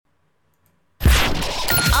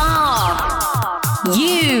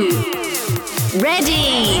you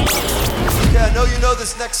ready? Yeah, I know you know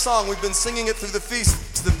this next song. We've been singing it through the feast.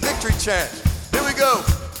 It's the victory chant. Here we go.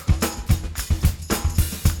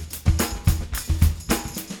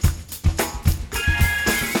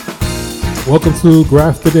 Welcome to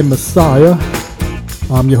Grafted in Messiah.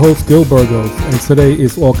 I'm your host, Gil Burgos, and today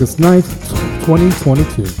is August 9th,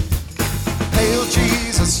 2022. Hail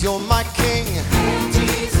Jesus, you're my King. Hail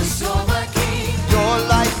Jesus, you're my King. Your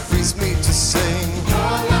life frees me to sing.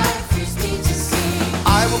 Your life frees me to sing.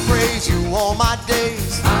 I will praise you all my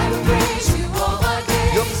days. I will praise you all my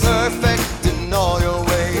days. You're perfect in all your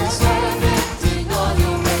ways. You're perfect in all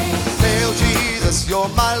your ways. Hail Jesus, you're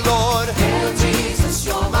my Lord. Hail Jesus,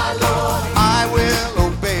 you're my Lord. I will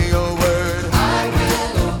obey your word. I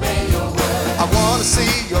will obey your word. I want to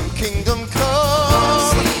see your kingdom come.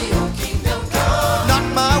 See your kingdom come. Not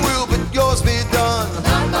my will, but yours be done.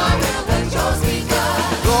 Not my will, but yours be done.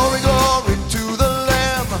 Glory, glory to the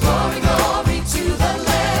Lamb. Glory, glory to the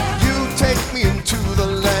Lamb. You take me into the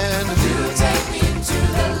land. You take me into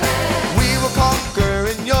the land. We will conquer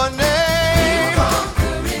in your We name will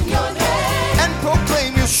conquer in your name. and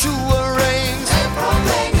proclaim Yeshua reigns. And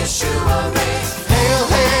proclaim Yeshua reigns. Hail,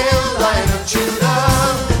 hail, Lion of Judah.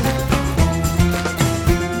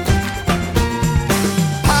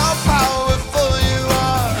 How powerful you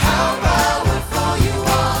are. How powerful you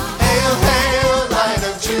are. Hail, hail, Lion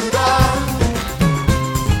of Judah.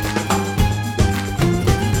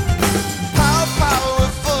 How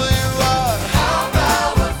powerful you are. How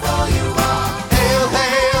powerful you are. Hail,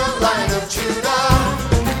 hail, Lion of Judah.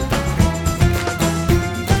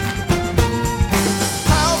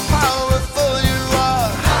 How powerful you are.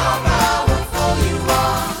 How powerful you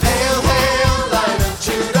are. Hail, hail, Lion of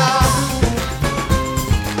Judah.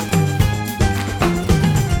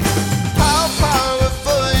 How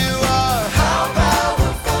powerful you are. How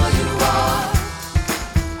powerful you are.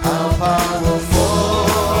 How powerful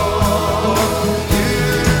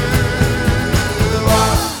you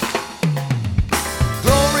are.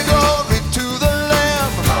 Glory, glory to the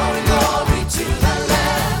Lamb. Glory, glory to the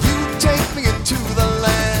Lamb. You take me into the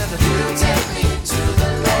land. You take me into the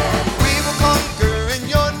land. We will conquer in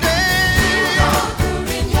your We will name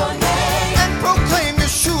conquer in your name. and proclaim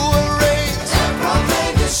Yeshua reigns. And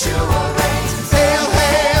proclaim Yeshua reigns. Hail,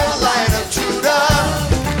 hail, Lion of Judah.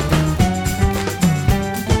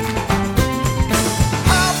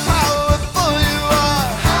 How powerful you are.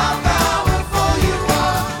 How powerful you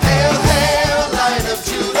are. Hail, hail, Lion of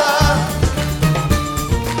Judah.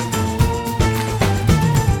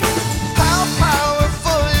 How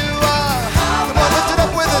powerful you are. Come on, lift it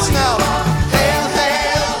up with us now. Hail,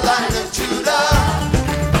 hail, Lion of Judah.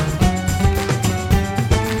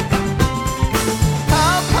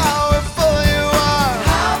 How powerful you are.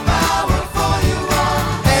 How powerful you are.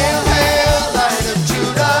 Hail, hail, Lion of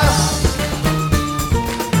Judah.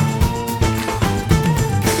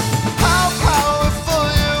 How powerful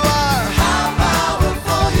you are. How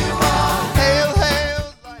powerful you are. Hail, hail,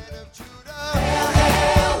 Lion of Judah. Hail,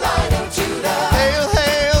 hail, Lion of Judah. Hail,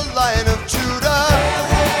 hail, Lion of Judah.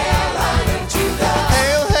 Hail, Lion of Judah.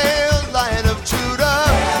 Hail, hail, Lion of Judah.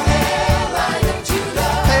 Hail, Lion of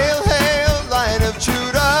Judah. Hail, hail, Lion of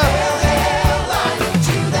Judah. Hail, Lion of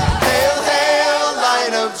Judah. Hail, hail,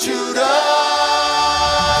 Lion of Judah.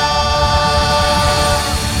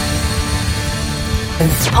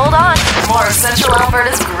 Hold on, more of Central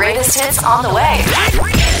Alberta's greatest hits on the way.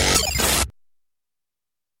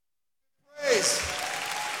 Praise.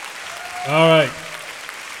 All right.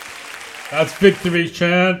 That's Victory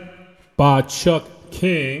Chant by Chuck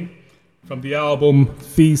King from the album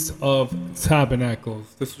Feast of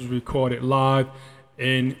Tabernacles. This was recorded live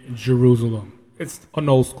in Jerusalem. It's an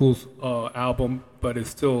old school album, but it's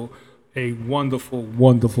still a wonderful,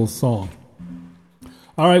 wonderful song.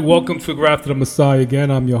 All right, welcome to Grafted in Messiah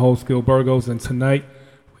again. I'm your host, Gil Burgos, and tonight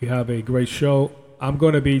we have a great show. I'm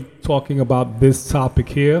going to be talking about this topic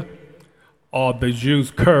here. Are the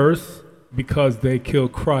Jews cursed because they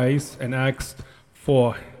killed Christ and asked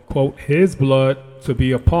for, quote, his blood to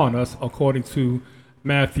be upon us, according to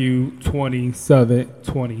Matthew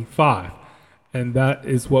 27:25. And that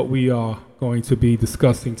is what we are going to be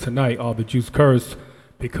discussing tonight. Are the Jews cursed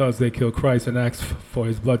because they killed Christ and asked for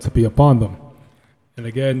his blood to be upon them? And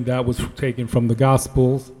again, that was taken from the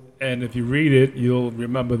Gospels. And if you read it, you'll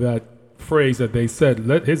remember that phrase that they said,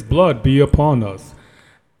 let his blood be upon us.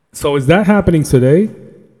 So is that happening today?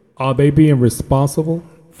 Are they being responsible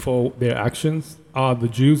for their actions? Are the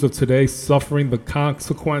Jews of today suffering the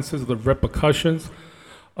consequences, the repercussions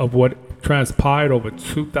of what transpired over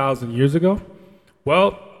 2,000 years ago?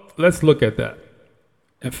 Well, let's look at that.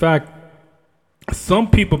 In fact,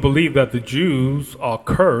 Some people believe that the Jews are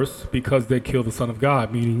cursed because they killed the Son of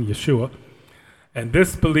God, meaning Yeshua. And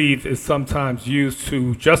this belief is sometimes used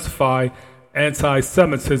to justify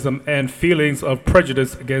anti-Semitism and feelings of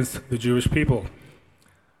prejudice against the Jewish people.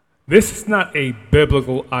 This is not a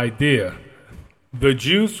biblical idea. The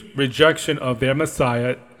Jews' rejection of their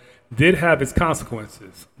Messiah did have its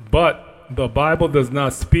consequences, but the Bible does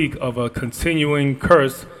not speak of a continuing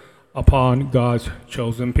curse upon God's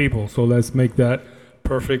chosen people. So let's make that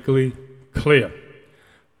perfectly clear.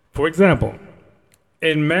 For example,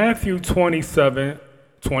 in Matthew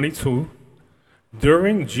 27:22,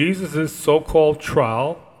 during Jesus' so-called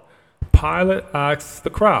trial, Pilate asks the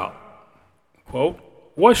crowd, quote,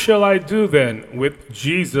 "What shall I do then with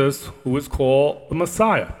Jesus who is called the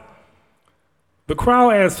Messiah?" The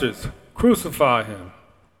crowd answers, "Crucify him."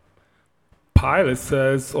 Pilate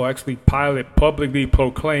says, or actually Pilate publicly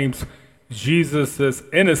proclaims Jesus'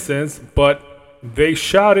 innocence, but they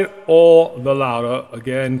shouted all the louder,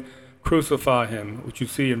 again, "Crucify him," which you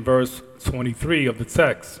see in verse 23 of the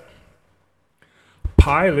text.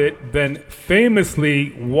 Pilate then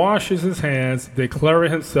famously washes his hands,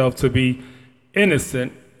 declaring himself to be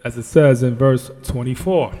innocent, as it says in verse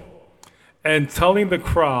 24, and telling the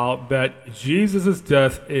crowd that Jesus'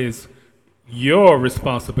 death is your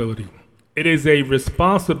responsibility. It is a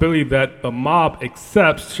responsibility that the mob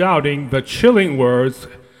accepts, shouting the chilling words,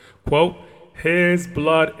 quote, "His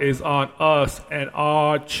blood is on us and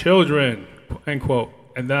our children," end quote.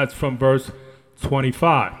 And that's from verse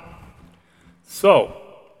 25. So,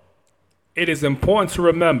 it is important to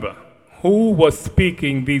remember who was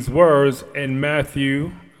speaking these words in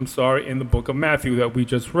in the book of Matthew that we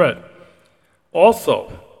just read.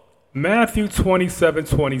 Also, Matthew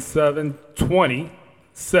 27:20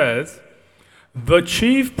 says, "The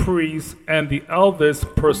chief priests and the elders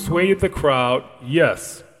persuaded the crowd,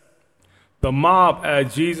 yes." The mob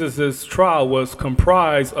at Jesus' trial was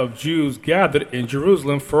comprised of Jews gathered in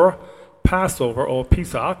Jerusalem for Passover or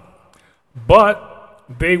Pesach, but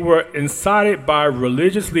they were incited by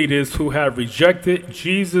religious leaders who had rejected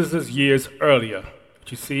Jesus years earlier,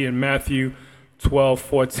 which you see in Matthew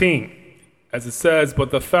 12:14. As it says,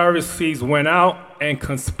 "But the Pharisees went out and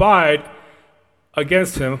conspired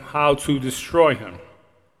against him how to destroy him."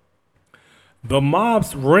 The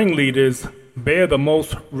mob's ringleaders bear the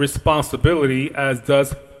most responsibility, as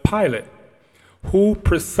does Pilate, who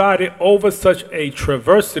presided over such a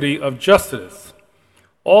travesty of justice.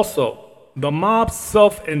 Also, the mob's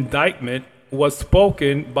self-indictment was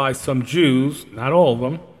spoken by some Jews, not all of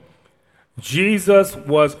them. Jesus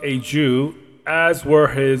was a Jew, as were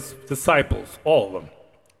his disciples, all of them.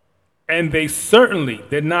 And they certainly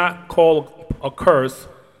did not call a curse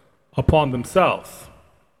upon themselves.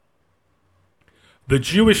 The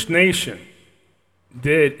Jewish nation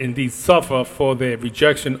did indeed suffer for their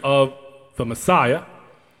rejection of the Messiah.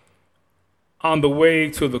 On the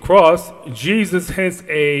way to the cross, Jesus hints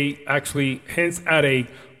at a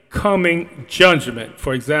coming judgment.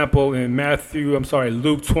 For example, in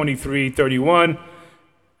Luke 23:31,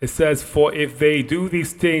 it says, "For if they do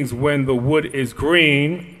these things when the wood is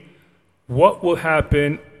green, what will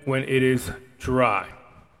happen when it is dry?"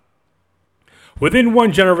 Within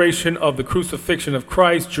one generation of the crucifixion of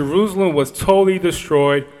Christ, Jerusalem was totally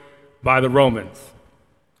destroyed by the Romans.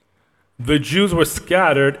 The Jews were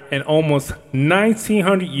scattered, and almost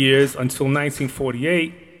 1900 years until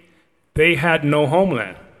 1948, they had no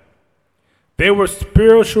homeland. There were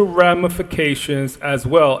spiritual ramifications as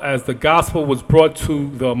well, as the gospel was brought to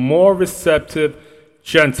the more receptive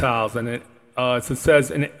Gentiles. And it says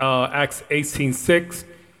in Acts 18:6,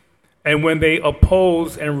 "And when they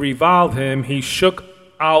opposed and reviled him, he shook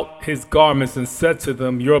out his garments and said to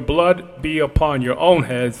them, 'Your blood be upon your own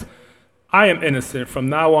heads. I am innocent. From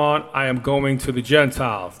now on, I am going to the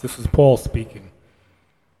Gentiles.'" This is Paul speaking.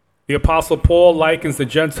 The Apostle Paul likens the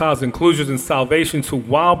Gentiles' inclusion in salvation to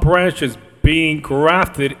wild branches being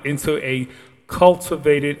grafted into a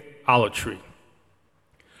cultivated olive tree.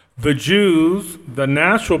 The Jews, the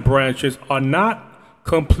natural branches, are not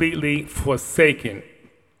completely forsaken.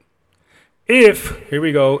 Here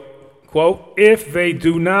we go, quote, "If they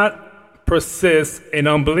do not persist in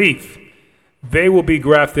unbelief, they will be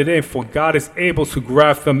grafted in, for God is able to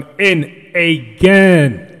graft them in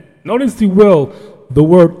again." Notice the word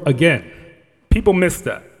again. People miss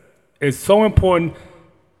that. It's so important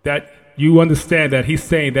that you understand that he's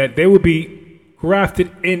saying that they will be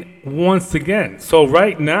grafted in once again. So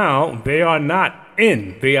right now, they are not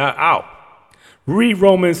in, they are out. Read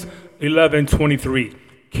Romans 11:23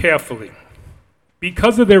 carefully.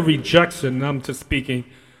 Because of their rejection, and I'm just speaking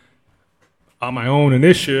on my own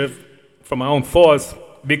initiative, from my own thoughts,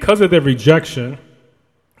 because of their rejection,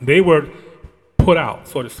 They were put out,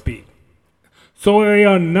 so to speak. So they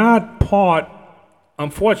are not part,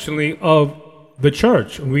 unfortunately, of the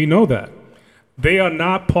church. We know that. They are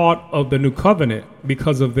not part of the new covenant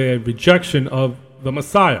because of their rejection of the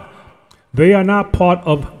Messiah. They are not part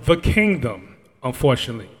of the kingdom,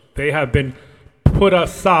 unfortunately. They have been put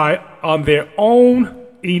aside on their own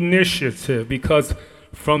initiative because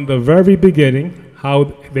from the very beginning, how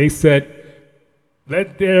they said,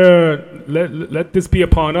 let this be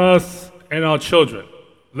upon us and our children.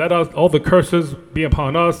 Let us all the curses be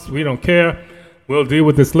upon us. We don't care. We'll deal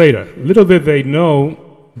with this later. Little did they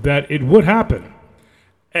know that it would happen.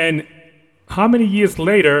 And how many years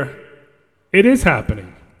later, it is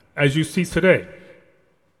happening, as you see today.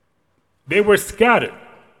 They were scattered.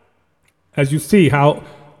 As you see how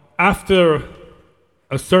after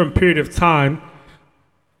a certain period of time,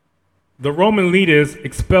 the Roman leaders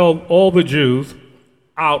expelled all the Jews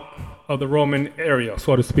out of the Roman area,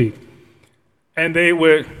 so to speak. And they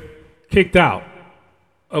were kicked out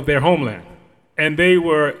of their homeland. And they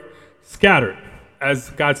were scattered, as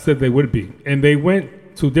God said they would be. And they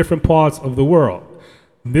went to different parts of the world.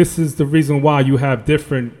 This is the reason why you have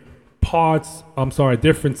different types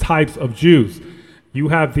of Jews. You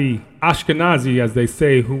have the Ashkenazi, as they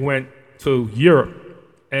say, who went to Europe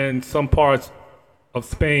and some parts of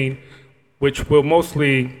Spain, which were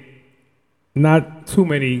mostly not too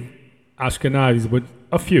many Ashkenazis, but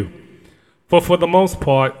a few. But for the most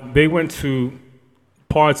part, they went to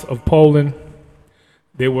parts of Poland.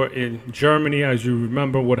 They were in Germany, as you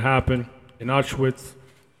remember what happened in Auschwitz.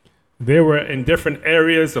 They were in different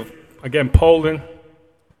areas of, again, Poland.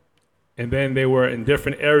 And then they were in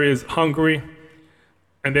different areas, Hungary.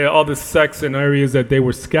 And there are other sects and areas that they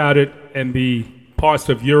were scattered in the parts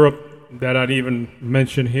of Europe that I'd even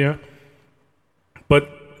mention here. But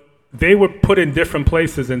they were put in different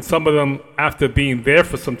places, and some of them, after being there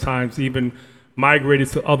for some time, even migrated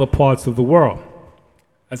to other parts of the world.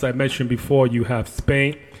 As I mentioned before, you have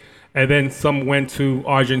Spain, and then some went to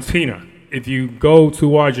Argentina. If you go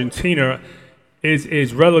to Argentina, it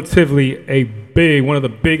is relatively one of the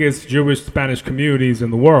biggest Jewish Spanish communities in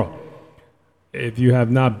the world. If you have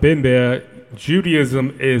not been there,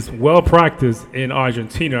 Judaism is well practiced in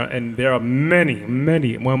Argentina, and there are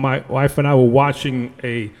many. When my wife and I were watching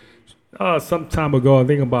some time ago, I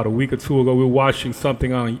think about a week or two ago, we were watching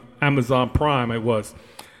something on Amazon Prime, it was.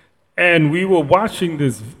 And we were watching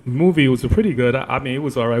this movie. It was pretty good. I mean, it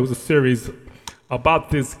was all right. It was a series about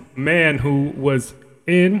this man who was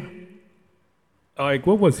in, what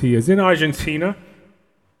was he? He was in Argentina.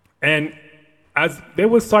 And as they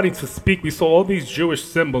were starting to speak, we saw all these Jewish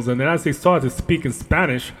symbols. And then as they started to speak in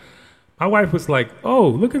Spanish, my wife was like, oh,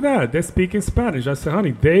 look at that. They're speaking Spanish. I said,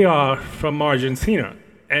 honey, they are from Argentina.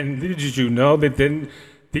 And didn't you know that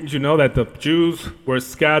the Jews were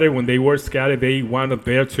scattered? When they were scattered, they wound up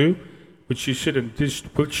there too, which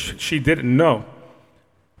she didn't know.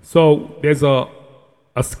 So there's a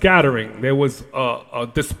scattering. There was a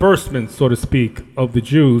disbursement, so to speak, of the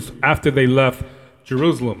Jews after they left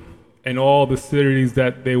Jerusalem and all the cities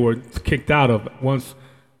that they were kicked out of once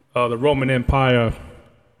the Roman Empire,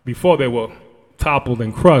 before they were toppled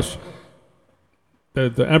and crushed.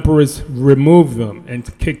 The emperors removed them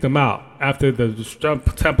and kicked them out. After the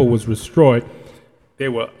temple was destroyed, they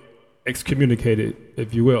were excommunicated,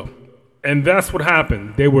 if you will. And that's what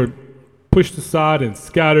happened. They were pushed aside and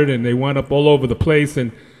scattered, and they wound up all over the place,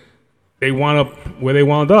 and they wound up where they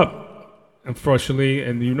wound up, unfortunately.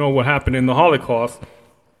 And you know what happened in the Holocaust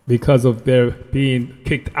because of their being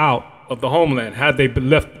kicked out of the homeland. Had they been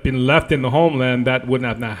left in the homeland, that would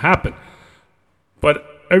not have happened. But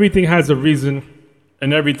everything has a reason.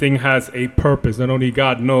 And everything has a purpose, and only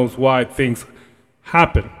God knows why things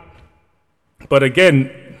happen. But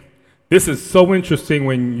again, this is so interesting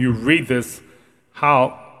when you read this,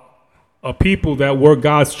 how a people that were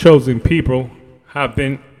God's chosen people have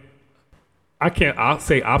been, I'll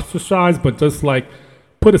say ostracized, but just like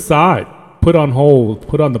put aside, put on hold,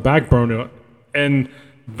 put on the back burner. And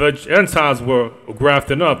the Gentiles were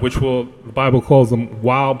grafted up, which the Bible calls them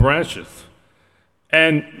wild branches.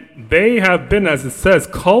 And they have been, as it says,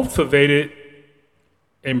 cultivated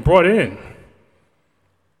and brought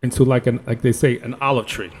into like they say, an olive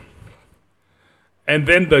tree. And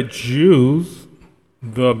then the Jews,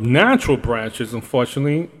 the natural branches,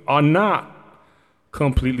 unfortunately, are not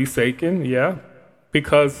completely shaken,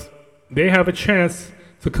 because they have a chance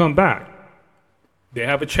to come back. They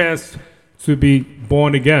have a chance to be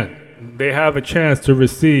born again. They have a chance to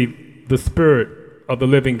receive the Spirit of the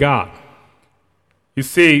living God. You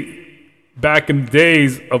see, back in the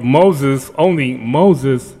days of Moses, only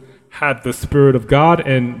Moses had the Spirit of God,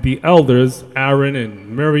 and the elders, Aaron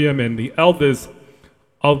and Miriam, and the elders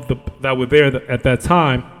that were there at that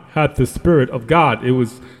time had the Spirit of God. It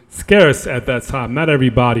was scarce at that time. Not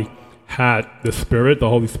everybody had the Spirit, the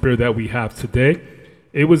Holy Spirit that we have today.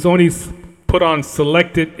 It was only put on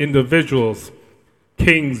selected individuals,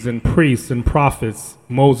 kings and priests and prophets,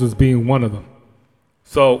 Moses being one of them.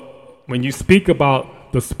 So when you speak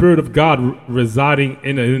about the Spirit of God residing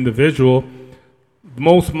in an individual,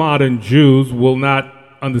 most modern Jews will not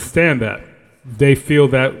understand that. They feel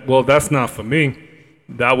that, well, that's not for me.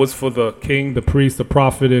 That was for the king, the priest, the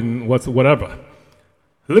prophet, and whatever.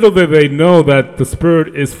 Little did they know that the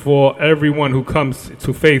Spirit is for everyone who comes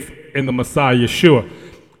to faith in the Messiah, Yeshua.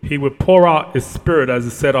 He would pour out His Spirit, as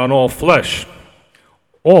it said, on all flesh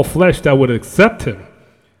that would accept Him.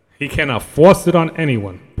 He cannot force it on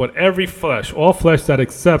anyone, but every flesh, all flesh that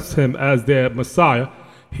accepts Him as their Messiah,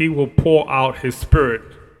 He will pour out His Spirit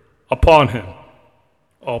upon him,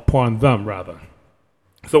 or upon them, rather.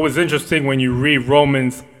 So it's interesting when you read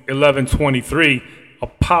Romans 11:23, a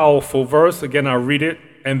powerful verse. Again, I'll read it.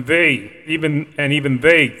 And even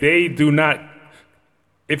they do not,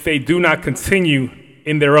 if they do not continue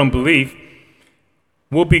in their unbelief,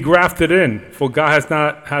 will be grafted in, for God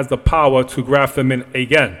has the power to graft them in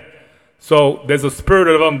again. So there's a spirit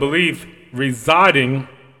of unbelief residing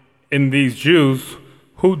in these Jews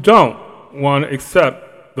who don't want to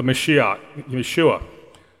accept the Mashiach, Yeshua.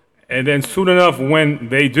 And then soon enough, when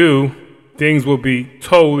they do, things will be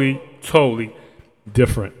totally, totally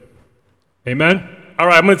different. Amen? All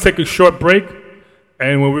right, I'm going to take a short break.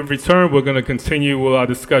 And when we return, we're going to continue with our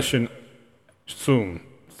discussion soon.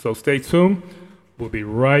 So stay tuned. We'll be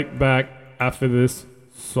right back after this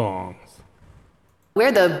song.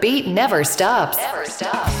 Where the beat never stops. Never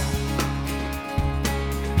stops.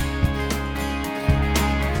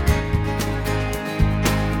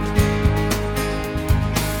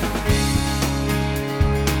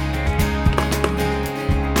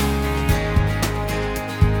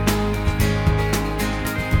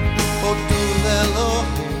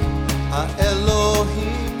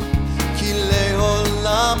 האלוהים כי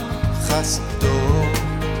לעולם חסדו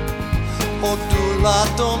הודו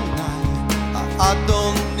לאדוני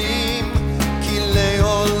האדונים כי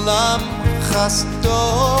לעולם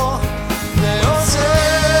חסדו לעושה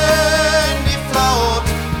נפלאות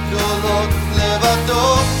גדולות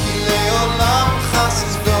לבדו כי לעולם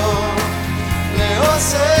חסדו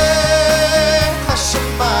לעושה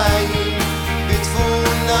השמיים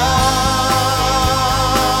בתבונה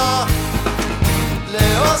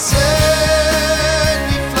עושה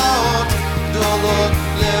נפלאות גדולות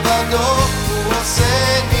לבדו הוא עושה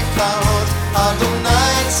נפלאות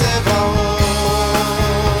אדוני צבאות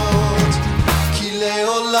כי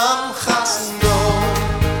לעולם חסדו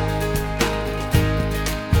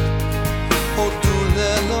הודו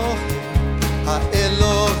לאלוהים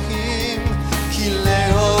האלוהים כי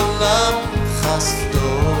לעולם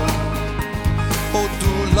חסדו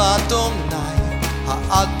הודו לאדוני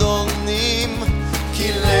האדונים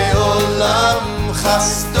כי לעולם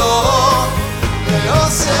חסדו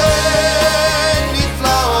ועושה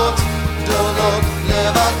נפלאות גדולות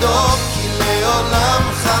לבדו כי לעולם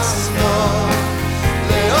חסדו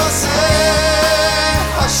ועושה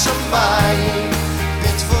השמיים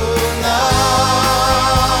בתבונה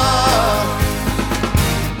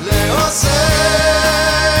לעושה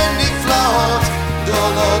נפלאות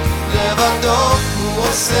גדולות לבדו הוא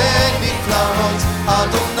עושה נפלאות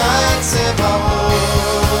אדוני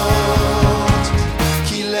צבאות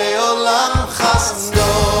כי לעולם חסדו.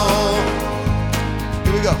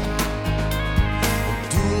 Here we go.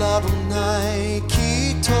 הודו לאדוני כי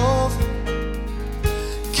טוב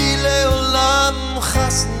כי לעולם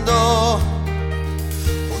חסדו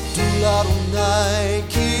הודו לאדוני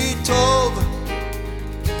כי טוב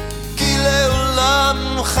כי לעולם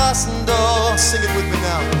חסדו. Sing it with me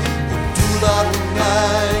now. הודו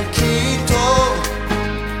לאדוני כי טוב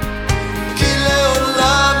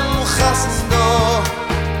לעולם חסדו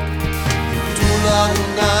הודו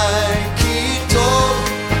לאדוני כי טוב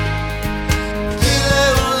כי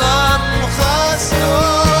לעולם חסדו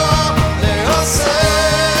לעושה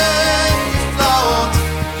נפלאות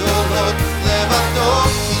גדולות לבדו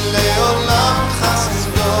כי לעולם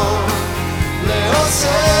חסדו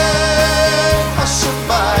לעושה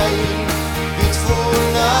השמיים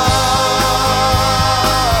בתבונה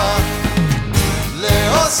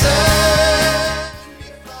לעושה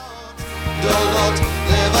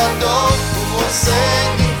עושה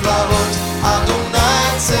נפלאות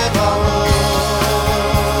אדוני צבאות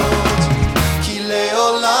כי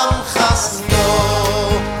לעולם חסדו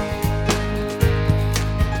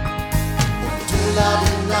הודו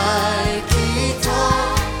לאדוני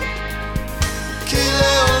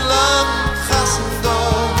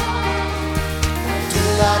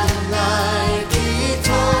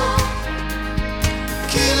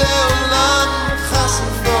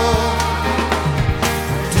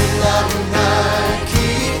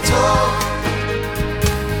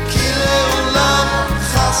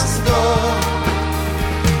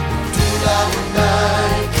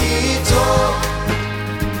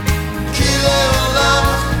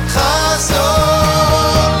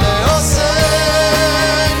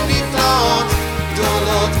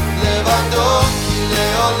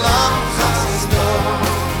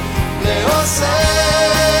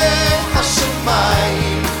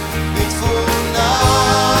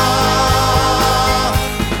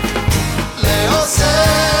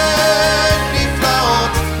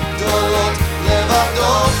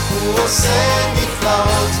עושה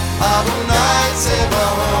נפלאות, אדוני צבאות,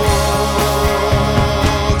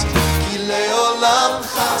 כי לעולם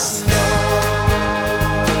חסדו.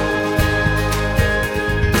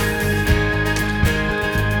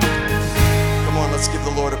 Come on, let's give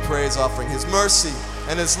the Lord a praise offering. His mercy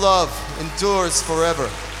and His love endures forever.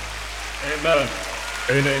 Amen.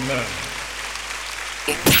 And amen.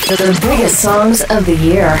 The biggest songs of the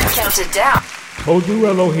year. Counted down. Todu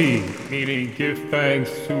Elohim, meaning give thanks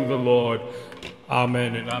to the Lord.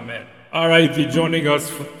 Amen and amen. All right, if you're joining us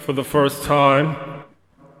for the first time,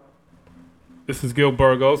 this is Gil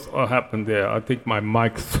Burgos. What happened there? I think my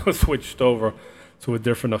mic switched over to a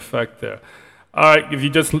different effect there. All right, if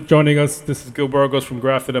you're just joining us, this is Gil Burgos from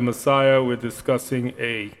Grafted and Messiah. We're discussing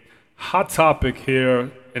a hot topic here,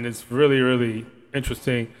 and it's really, really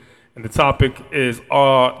interesting. And the topic is,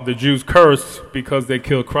 are the Jews cursed because they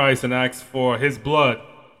killed Christ and asked for his blood,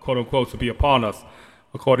 quote unquote, to be upon us,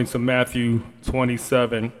 according to Matthew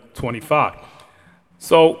 27:25.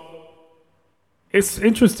 So it's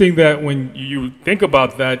interesting that when you think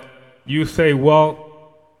about that, you say,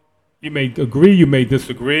 well, you may agree, you may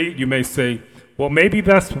disagree, you may say, well, maybe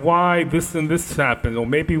that's why this and this happened, or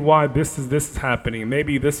maybe why this is happening,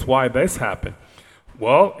 maybe this why this happened.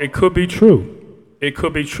 Well, it could be true. It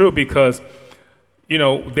could be true because, you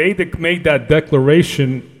know, they made that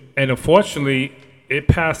declaration, and unfortunately, it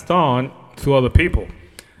passed on to other people.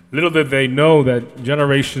 Little did they know that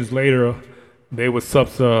generations later, there was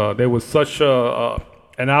such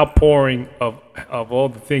an outpouring of all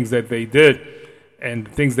the things that they did and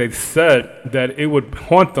things they said that it would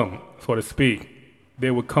haunt them, so to speak.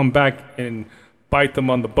 They would come back and bite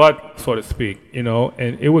them on the butt, so to speak, you know,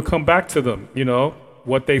 and it would come back to them, you know,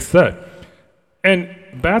 what they said. And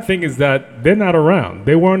bad thing is that they're not around.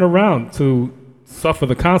 They weren't around to suffer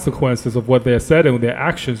the consequences of what they said and their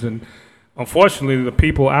actions. And unfortunately, the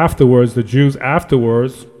people afterwards, the Jews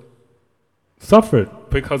afterwards, suffered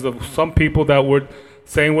because of some people that were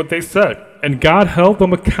saying what they said. And God held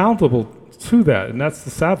them accountable to that. And that's the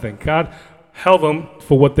sad thing. God held them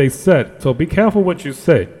for what they said. So be careful what you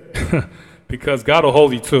say because God will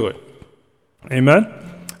hold you to it. Amen?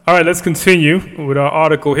 All right, let's continue with our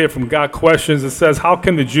article here from God Questions. It says, how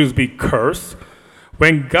can the Jews be cursed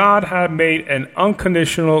when God had made an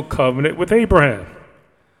unconditional covenant with Abraham?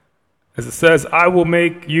 As it says, I will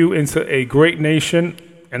make you into a great nation,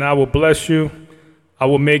 and I will bless you. I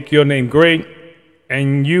will make your name great,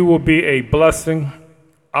 and you will be a blessing.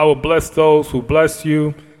 I will bless those who bless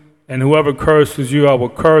you, and whoever curses you, I will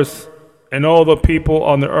curse, and all the people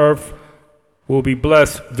on the earth will be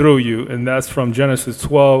blessed through you. And that's from Genesis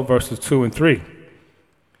 12, verses 2 and 3.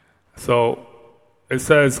 So it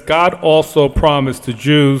says, God also promised the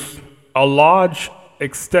Jews a large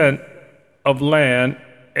extent of land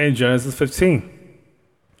in Genesis 15.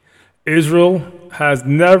 Israel has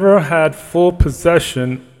never had full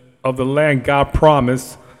possession of the land God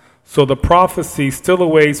promised, so the prophecy still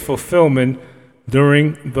awaits fulfillment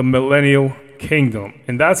during the millennial kingdom.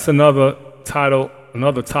 And that's another title,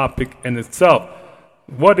 another topic in itself.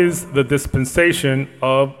 What is the dispensation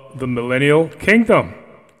of the millennial kingdom?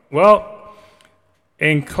 Well,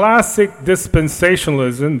 in classic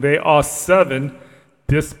dispensationalism, there are 7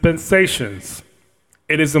 dispensations.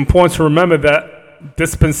 It is important to remember that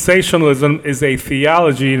dispensationalism is a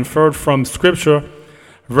theology inferred from Scripture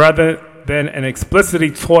rather than an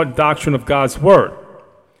explicitly taught doctrine of God's Word.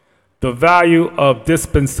 The value of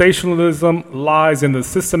dispensationalism lies in the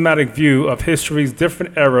systematic view of history's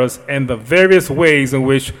different eras and the various ways in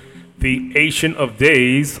which the Ancient of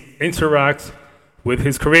Days interacts with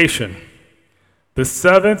his creation. The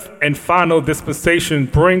 7th and final dispensation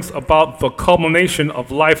brings about the culmination of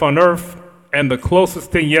life on earth and the closest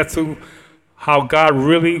thing yet to how God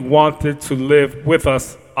really wanted to live with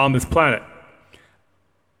us on this planet.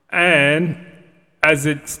 And as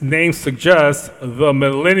its name suggests, the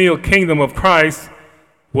millennial kingdom of Christ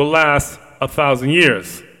will last 1,000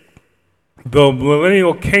 years. The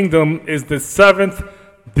millennial kingdom is the 7th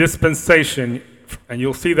dispensation, and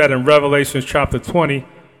you'll see that in Revelation chapter 20,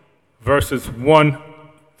 verses 1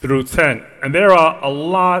 through 10. And there's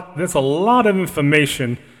a lot of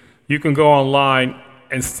information. You can go online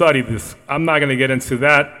and study this. I'm not going to get into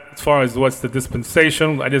that as far as what's the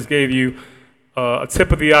dispensation. I just gave you a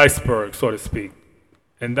tip of the iceberg, so to speak.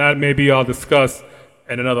 And that maybe I'll discuss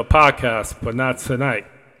in another podcast, but not tonight.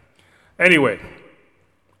 Anyway,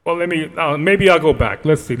 well, maybe I'll go back.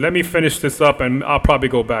 Let's see. Let me finish this up, and I'll probably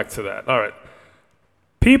go back to that. All right.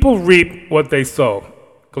 People reap what they sow.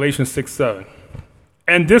 Galatians 6:7.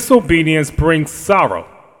 And disobedience brings sorrow.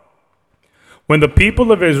 When the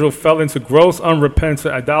people of Israel fell into gross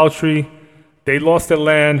unrepentant idolatry, They lost their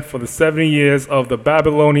land for the 70 years of the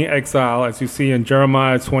Babylonian exile, as you see in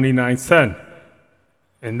Jeremiah 29:10.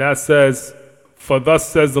 And that says, "For thus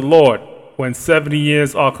says the Lord, when 70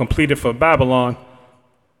 years are completed for Babylon,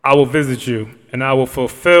 I will visit you, and I will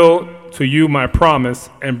fulfill to you my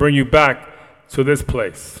promise and bring you back to this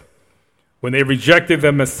place." When they rejected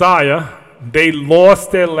the Messiah, they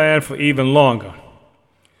lost their land for even longer.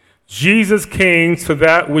 Jesus came to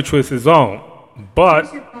that which was his own, but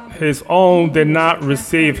his own did not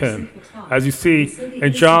receive him, as you see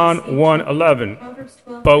in John 1:11.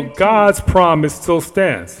 But God's promise still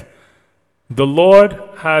stands. The Lord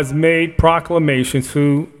has made proclamation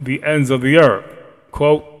to the ends of the earth.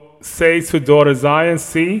 Quote, "Say to daughter Zion,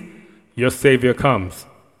 see, your Savior comes.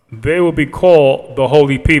 They will be called the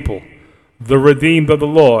holy people, the redeemed of the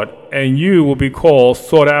Lord, and you will be called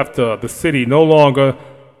sought after, the city no longer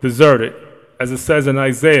deserted," as it says in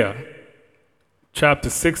Isaiah chapter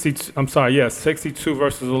 62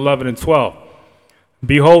 verses 11 and 12.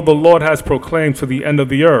 "Behold, the Lord has proclaimed to the end of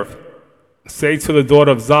the earth. Say to the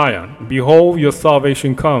daughter of Zion, behold, your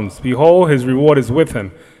salvation comes. Behold, his reward is with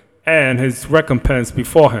him, and his recompense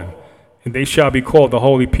before him. And they shall be called the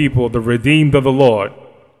holy people, the redeemed of the Lord."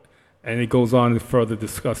 And it goes on to further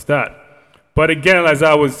discuss that. But again, as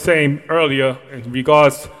I was saying earlier, in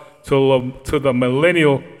regards to the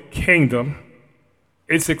millennial kingdom,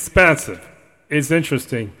 it's expansive. It's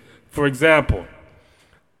interesting. For example,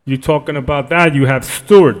 you're talking about that, you have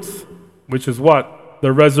stewards, which is what?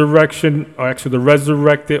 The resurrection, or actually the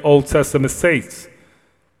resurrected Old Testament saints,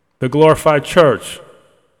 the glorified church,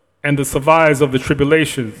 and the survivors of the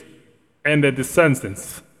tribulations and their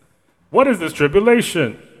descendants. What is this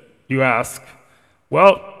tribulation, you ask?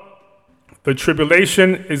 Well, the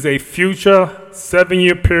tribulation is a future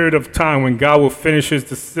 7-year period of time when God will finish his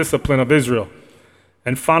discipline of Israel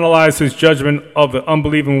and finalize his judgment of the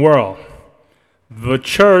unbelieving world. The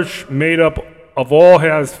church, made up of all who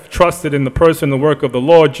has trusted in the person and the work of the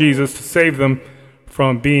Lord Jesus to save them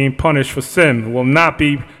from being punished for sin, will not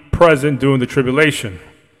be present during the tribulation.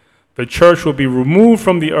 The church will be removed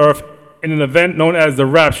from the earth in an event known as the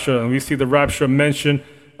rapture. And we see the rapture mentioned,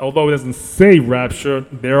 although it doesn't say rapture,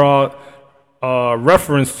 there are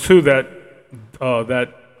reference to that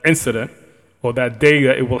incident or that day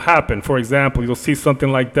that it will happen. For example, you'll see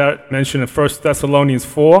something like that mentioned in 1 Thessalonians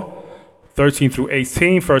 4, 13 through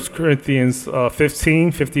 18, 1 Corinthians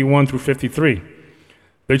 15, 51 through 53.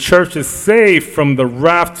 The church is saved from the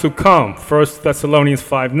wrath to come, 1 Thessalonians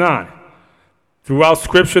 5:9. Throughout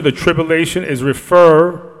Scripture, the tribulation is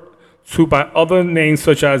referred to by other names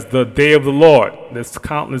such as the day of the Lord. There's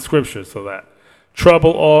countless scriptures of that.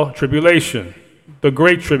 Trouble or tribulation, the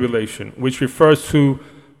great tribulation, which refers to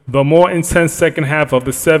the more intense second half of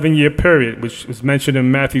the 7-year period, which is mentioned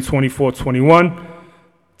in Matthew 24:21,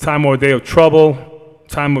 time or day of trouble,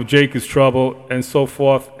 time of Jacob's trouble, and so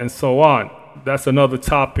forth and so on. That's another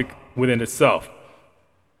topic within itself.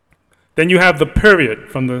 Then you have the period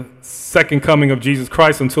from the second coming of Jesus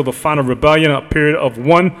Christ until the final rebellion, a period of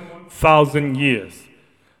 1,000 years.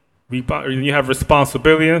 You have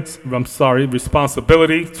responsibility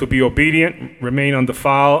to be obedient, remain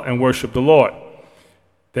undefiled, and worship the Lord.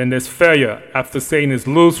 Then there's failure. After Satan is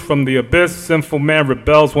loosed from the abyss, sinful man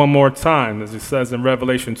rebels one more time, as it says in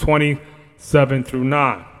Revelation 20:7 through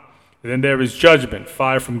 9. And then there is judgment,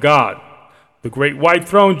 fire from God. The great white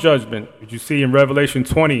throne judgment, which you see in Revelation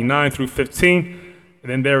 20:9 through 15. And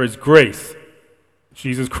then there is grace.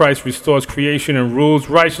 Jesus Christ restores creation and rules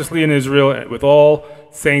righteously in Israel with all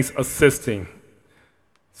saints assisting.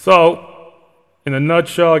 So, in a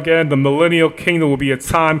nutshell, again, the millennial kingdom will be a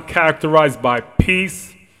time characterized by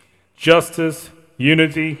peace, justice,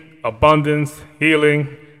 unity, abundance,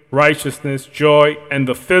 healing, righteousness, joy, and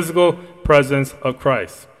the physical presence of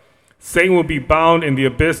Christ. Satan will be bound in the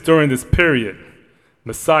abyss during this period.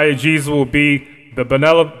 Messiah Jesus will be the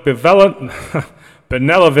benevolent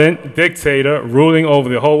dictator ruling over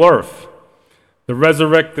the whole earth. The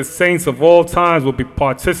resurrected saints of all times will be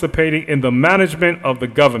participating in the management of the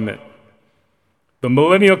government. The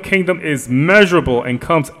millennial kingdom is measurable and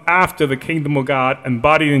comes after the kingdom of God,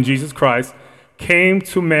 embodied in Jesus Christ, came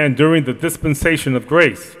to man during the dispensation of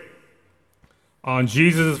grace. On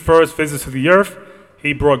Jesus' first visit to the earth,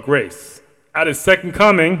 he brought grace. At his second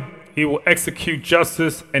coming, he will execute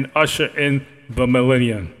justice and usher in the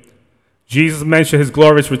millennium. Jesus mentioned his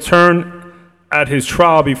glorious return at his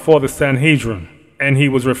trial before the Sanhedrin, and he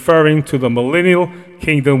was referring to the millennial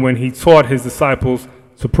kingdom when he taught his disciples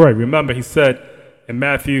to pray. Remember, he said in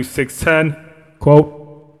Matthew 6:10,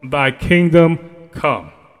 quote, "Thy kingdom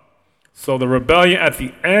come." So the rebellion at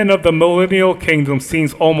the end of the millennial kingdom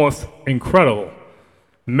seems almost incredible.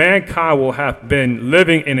 mankind will have been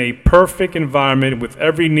living in a perfect environment with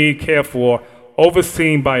every need cared for,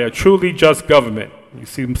 overseen by a truly just government. You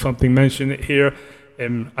see something mentioned here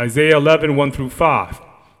in Isaiah 11, 1 through 5.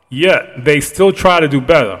 Yet, they still try to do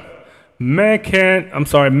better. Man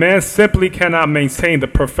simply cannot maintain the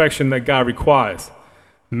perfection that God requires.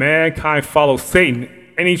 Mankind follows Satan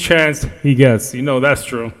any chance he gets. You know that's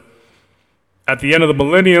true. At the end of the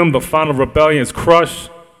millennium, the final rebellion is crushed,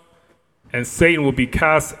 and Satan will be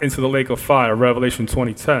cast into the lake of fire, Revelation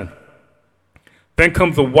 20:10. Then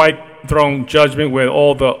comes the white throne judgment, where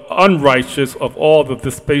all the unrighteous of all the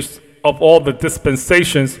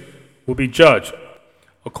dispensations will be judged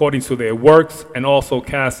according to their works, and also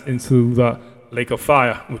cast into the lake of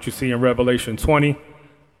fire, which you see in Revelation 20,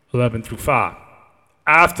 11 through 5.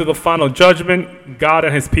 After the final judgment, God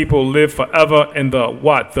and his people live forever in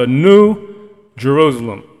the new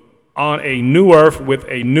Jerusalem, on a new earth with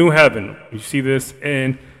a new heaven. You see this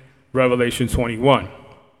in Revelation 21.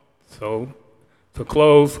 So, to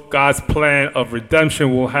close, God's plan of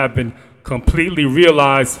redemption will have been completely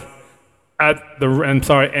realized and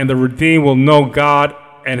the redeemed will know God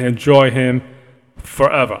and enjoy him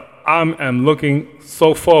forever. I am looking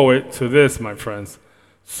so forward to this, my friends.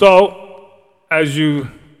 So, as you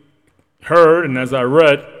heard and as I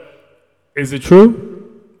read, is it true?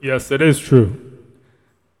 Yes, it is true.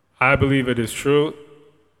 I believe it is true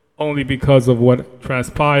only because of what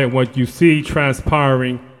transpired, what you see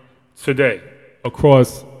transpiring today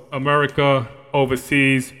across America,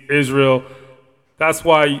 overseas, Israel. That's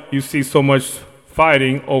why you see so much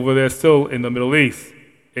fighting over there still in the Middle East.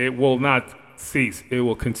 It will not cease. It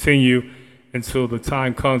will continue until the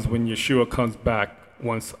time comes when Yeshua comes back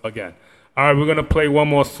once again. All right, we're going to play one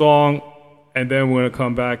more song, and then we're going to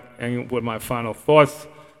come back and with my final thoughts.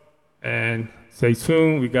 And stay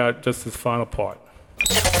tuned. We got just this final part.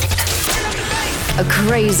 A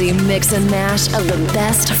crazy mix and mash of the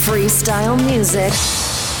best freestyle music.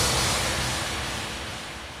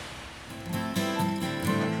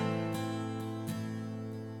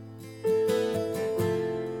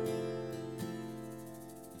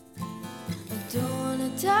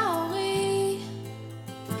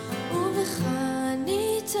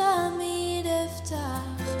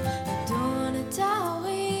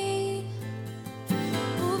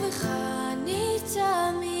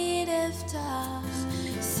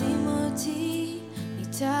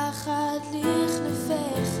 תחת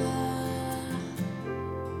לכנפיך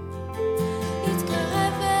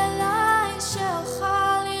התקרב אליי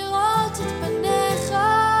שאוכל לראות את פניך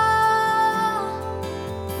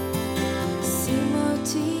שים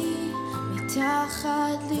אותי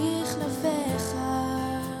מתחת לכנפיך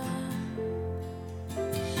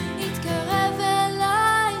התקרב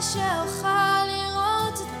אליי שאוכל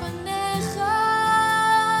לראות את פניך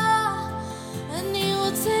אני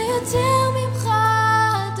רוצה יותר ממך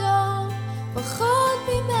פחות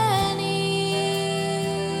ממני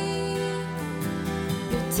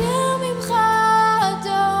יותר ממך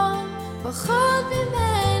אדון פחות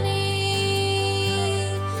ממני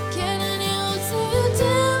כן אני רוצה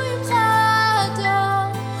יותר ממך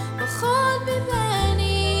אדון פחות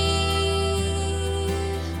ממני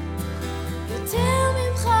יותר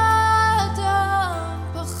ממך אדון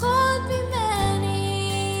פחות ממני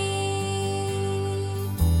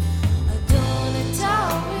אדון אתה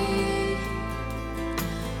אורי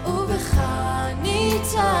ובך אני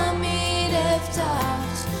תמיד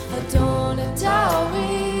אבטח אדון אתה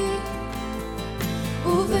אורי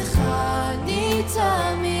ובך אני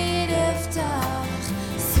תמיד אבטח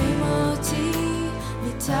שים אותי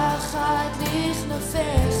מתחת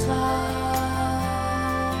לכנפיך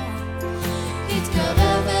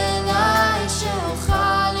התקרב אליי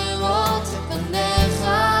שאוכל לראות את פניך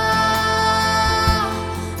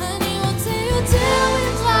אני רוצה יותר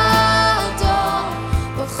ממך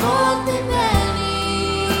פחות ממני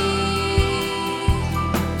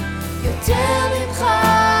יותר ממך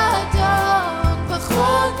אדון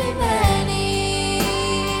פחות ממני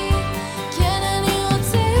כן אני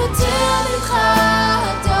רוצה יותר ממך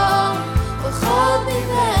אדון פחות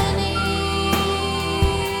ממני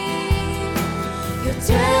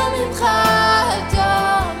יותר ממך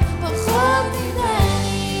אדון פחות ממני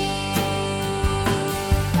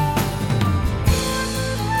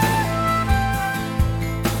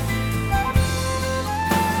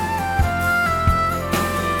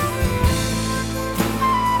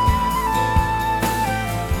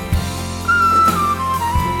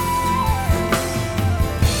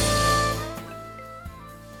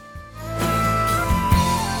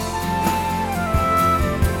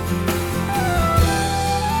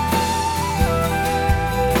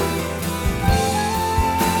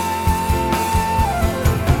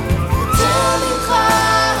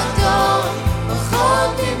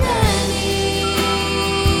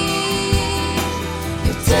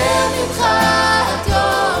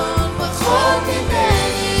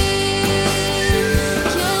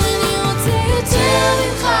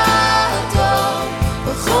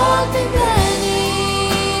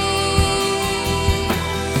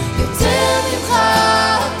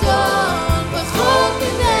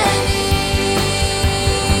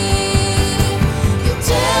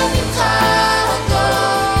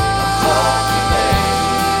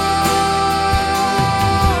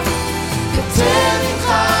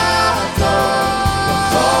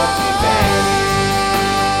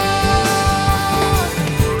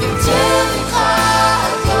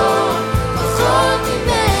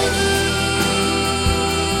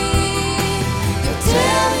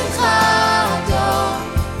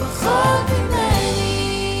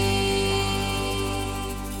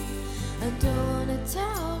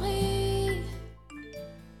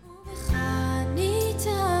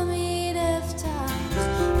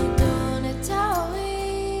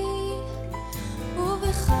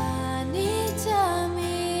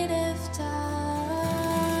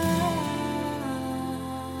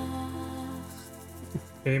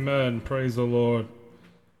Amen. Praise the Lord.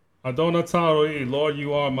 Adonai, Lord,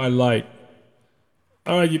 you are my light.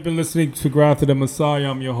 All right, you've been listening to Ground to the Messiah.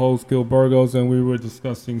 I'm your host, Gil Burgos, and we were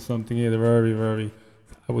discussing something here, very, very,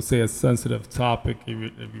 I would say, a sensitive topic. If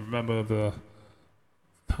you remember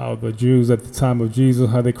how the Jews at the time of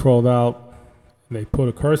Jesus, how they crawled out, and they put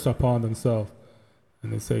a curse upon themselves.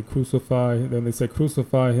 And they say, crucify him.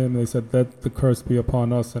 They said, let the curse be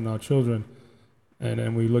upon us and our children. And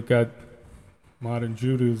then we look at modern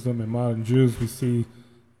Judaism and modern Jews, we see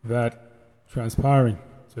that transpiring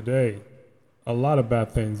today. A lot of bad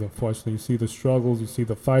things, unfortunately. You see the struggles, you see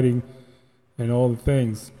the fighting, and all the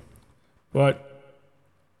things. But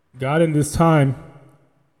God in this time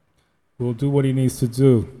will do what he needs to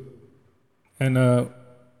do. And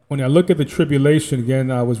when I look at the tribulation, again,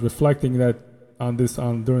 I was reflecting that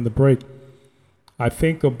during the break. I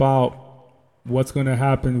think about what's going to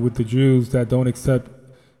happen with the Jews that don't accept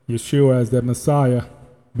Yeshua as their Messiah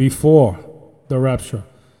before the rapture.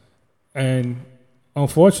 And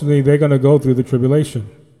unfortunately, they're going to go through the tribulation.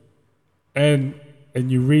 And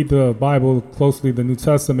you read the Bible closely, the New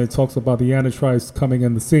Testament talks about the Antichrist coming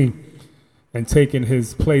in the scene and taking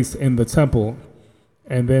his place in the temple.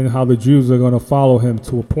 And then how the Jews are going to follow him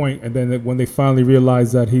to a point. And then when they finally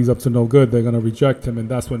realize that he's up to no good, they're going to reject him. And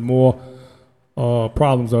that's when more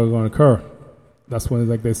problems are going to occur. That's when,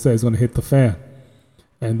 like they say, it's going to hit the fan.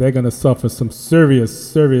 And they're going to suffer some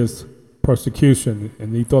serious, serious persecution.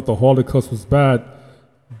 And he thought the Holocaust was bad.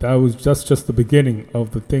 That was just the beginning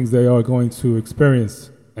of the things they are going to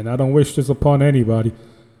experience. And I don't wish this upon anybody.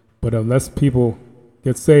 But unless people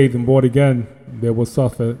get saved and born again, they will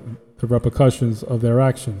suffer the repercussions of their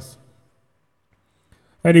actions.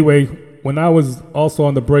 Anyway, when I was also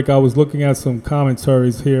on the break, I was looking at some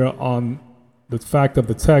commentaries here on the fact of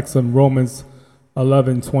the text in Romans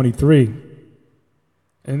 11:23.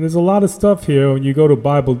 And there's a lot of stuff here when you go to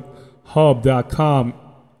BibleHub.com.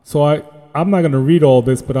 So I'm not going to read all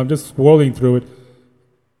this, but I'm just scrolling through it.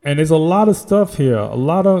 And there's a lot of stuff here, a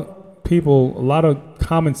lot of people, a lot of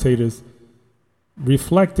commentators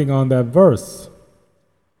reflecting on that verse.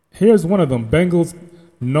 Here's one of them, Bengals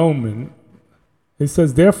Noman. It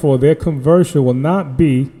says, therefore, their conversion will not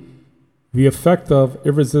be the effect of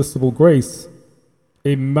irresistible grace.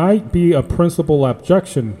 It might be a principal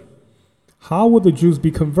objection. How will the Jews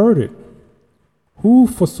be converted? Who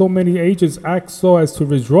for so many ages act so as to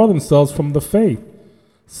withdraw themselves from the faith,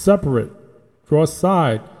 separate, draw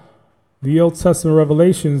aside the Old Testament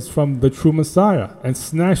revelations from the true Messiah, and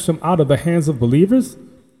snatch them out of the hands of believers?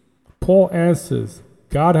 Paul answers,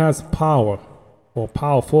 God has power, or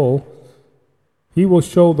powerful. He will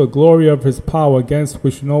show the glory of his power against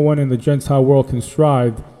which no one in the Gentile world can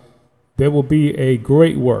strive. There will be a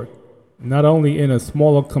great work, not only in a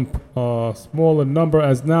smaller number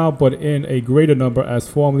as now, but in a greater number as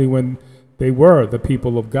formerly when they were the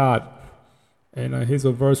people of God. And here's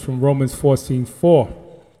a verse from Romans 14:4,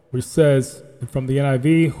 which says, from the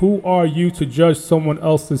NIV, who are you to judge someone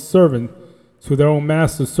else's servant? To their own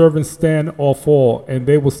master, servants stand or fall, and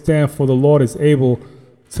they will stand, for the Lord is able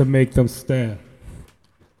to make them stand.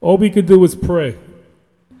 All we can do is pray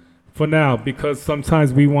for now, because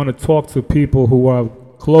sometimes we want to talk to people who are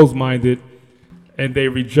closed-minded, and they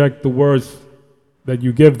reject the words that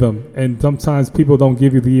you give them. And sometimes people don't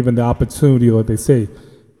give you even the opportunity, like they say.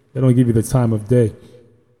 They don't give you the time of day.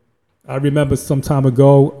 I remember some time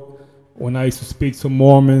ago when I used to speak to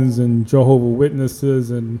Mormons and Jehovah's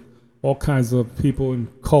Witnesses and all kinds of people in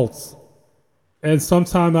cults. And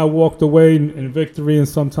sometimes I walked away in victory, and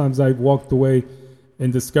sometimes I walked away in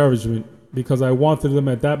discouragement, because I wanted them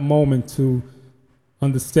at that moment to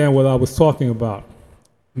understand what I was talking about.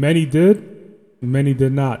 Many did, many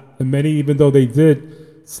did not. And many, even though they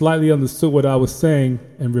did, slightly understood what I was saying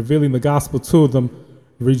and revealing the gospel to them,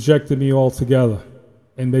 rejected me altogether.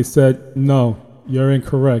 And they said, no, you're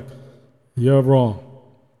incorrect. You're wrong.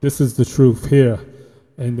 This is the truth here.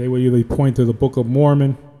 And they would either point to the Book of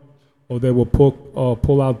Mormon, or they will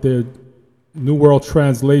pull out their New World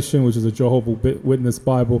Translation, which is a Jehovah's Witness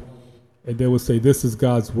Bible, and they would say, this is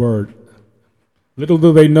God's word. Little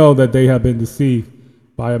do they know that they have been deceived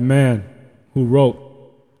by a man who wrote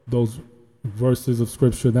those verses of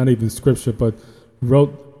Scripture, not even Scripture, but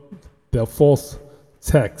wrote their false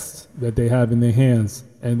texts that they have in their hands,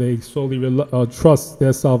 and they solely trust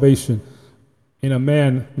their salvation in a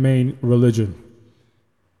man-made religion.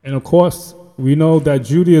 And of course, we know that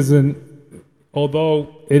Judaism,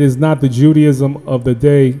 although it is not the Judaism of the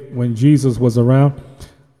day when Jesus was around,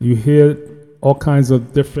 you hear all kinds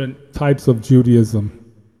of different types of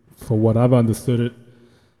Judaism, for what I've understood it.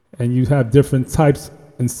 And you have different types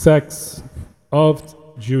and sects of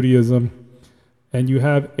Judaism. And you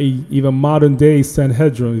have even modern day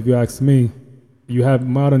Sanhedrin, if you ask me. You have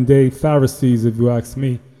modern day Pharisees, if you ask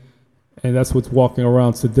me. And that's what's walking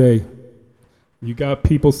around today. You got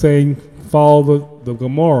people saying, follow the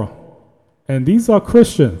Gemara. And these are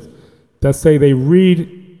Christians that say they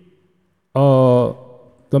read the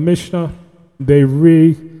Mishnah, they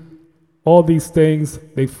read all these things,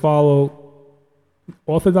 they follow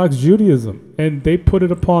Orthodox Judaism, and they put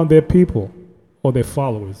it upon their people or their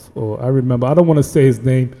followers. Or I remember, I don't want to say his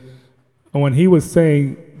name, and when he was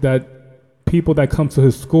saying that people that come to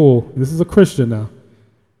his school, this is a Christian now,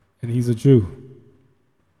 and he's a Jew,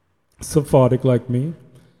 Sephardic like me.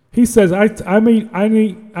 He says, I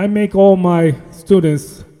make all my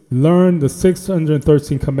students learn the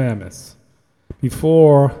 613 commandments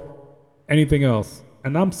before anything else.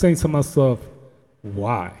 And I'm saying to myself,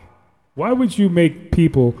 why? Why would you make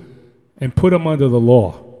people and put them under the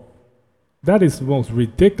law? That is the most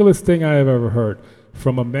ridiculous thing I have ever heard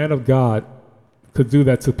from a man of God to do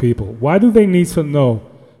that to people. Why do they need to know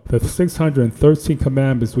the 613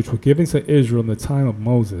 commandments which were given to Israel in the time of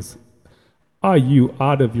Moses? Are you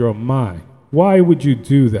out of your mind? Why would you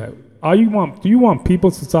do that? Do you want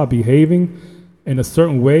people to start behaving in a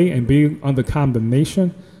certain way and being under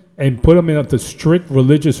condemnation and put them into strict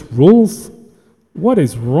religious rules? What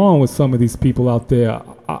is wrong with some of these people out there?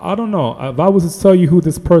 I don't know. If I was to tell you who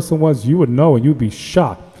this person was, you would know and you'd be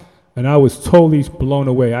shocked. And I was totally blown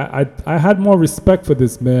away. I had more respect for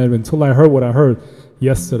this man until I heard what I heard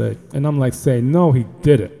yesterday. And I'm like saying, no, he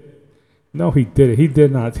did it. No, he did it. He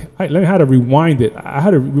did not. I had to rewind it. I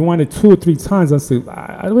had to rewind it 2 or 3 times. I said,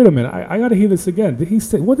 wait a minute. I got to hear this again. Did he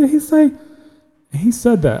say? What did he say? He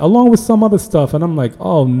said that along with some other stuff. And I'm like,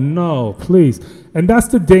 oh, no, please. And that's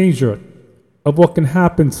the danger of what can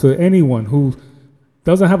happen to anyone who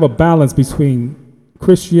doesn't have a balance between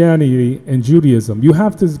Christianity and Judaism. You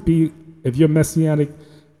have to be, if you're Messianic,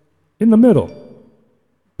 in the middle.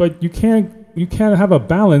 But you can't have a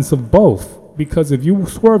balance of both. Because if you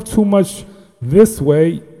swerve too much this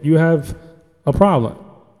way, you have a problem.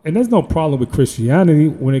 And there's no problem with Christianity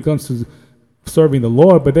when it comes to serving the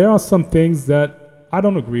Lord, but there are some things that I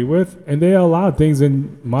don't agree with, and there are a lot of things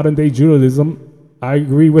in modern day Judaism I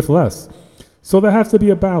agree with less. So there has to be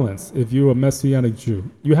a balance if you're a Messianic Jew.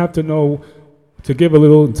 You have to know to give a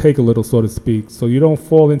little and take a little, so to speak, so you don't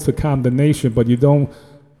fall into condemnation, but you don't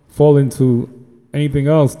fall into anything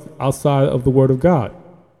else outside of the Word of God.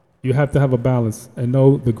 You have to have a balance and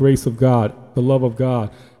know the grace of God, the love of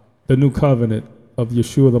God, the new covenant of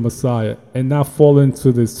Yeshua the Messiah, and not fall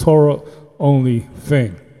into this Torah-only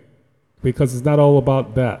thing, because it's not all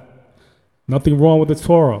about that. Nothing wrong with the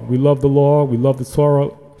Torah. We love the law. We love the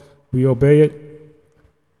Torah. We obey it.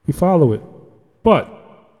 We follow it. But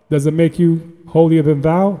does it make you holier than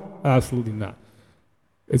thou? Absolutely not.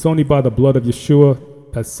 It's only by the blood of Yeshua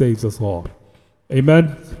that saves us all.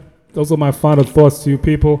 Amen. Those are my final thoughts to you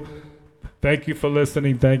people. Thank you for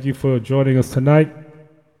listening. Thank you for joining us tonight.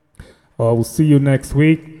 We'll see you next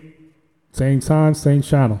week. Same time, same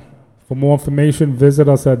channel. For more information, visit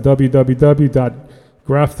us at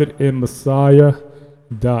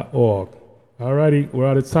www.graftedinmessiah.org. Alrighty, we're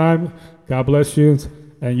out of time. God bless you.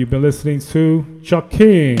 And you've been listening to Chuck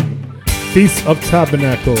King, Feast of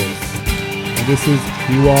Tabernacles. And this is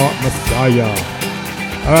You Are Messiah.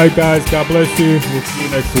 All right, guys, God bless you. We'll see you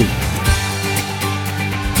next week.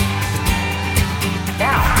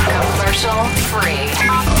 Now, commercial free.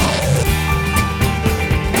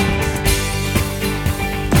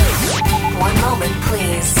 One moment,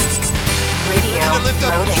 please. Radio To lift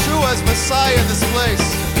up loading. Yeshua as Messiah in this place.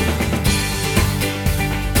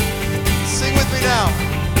 Sing with me now.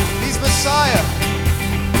 He's Messiah.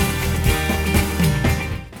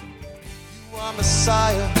 You are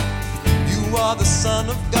Messiah. You are the Son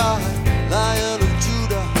of God, Lion of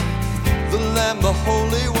Judah, the Lamb, the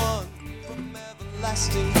Holy One. From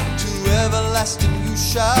everlasting to everlasting you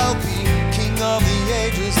shall be King of the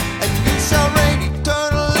ages, and you shall reign.